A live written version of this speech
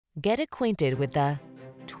Get acquainted with the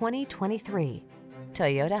 2023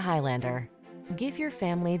 Toyota Highlander. Give your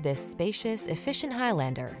family this spacious, efficient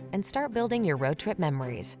Highlander and start building your road trip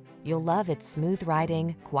memories. You'll love its smooth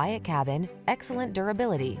riding, quiet cabin, excellent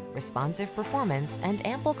durability, responsive performance, and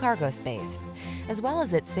ample cargo space, as well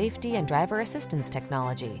as its safety and driver assistance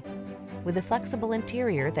technology. With a flexible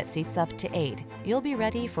interior that seats up to 8, you'll be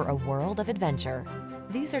ready for a world of adventure.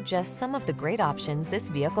 These are just some of the great options this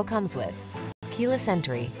vehicle comes with: keyless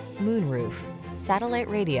entry, moonroof, satellite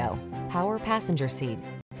radio, power passenger seat,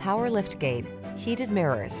 power liftgate, heated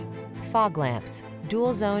mirrors, fog lamps,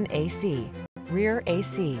 dual zone AC, rear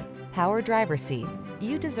AC, power driver seat.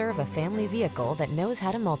 You deserve a family vehicle that knows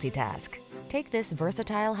how to multitask. Take this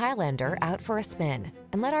versatile Highlander out for a spin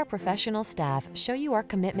and let our professional staff show you our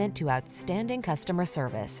commitment to outstanding customer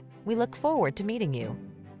service. We look forward to meeting you.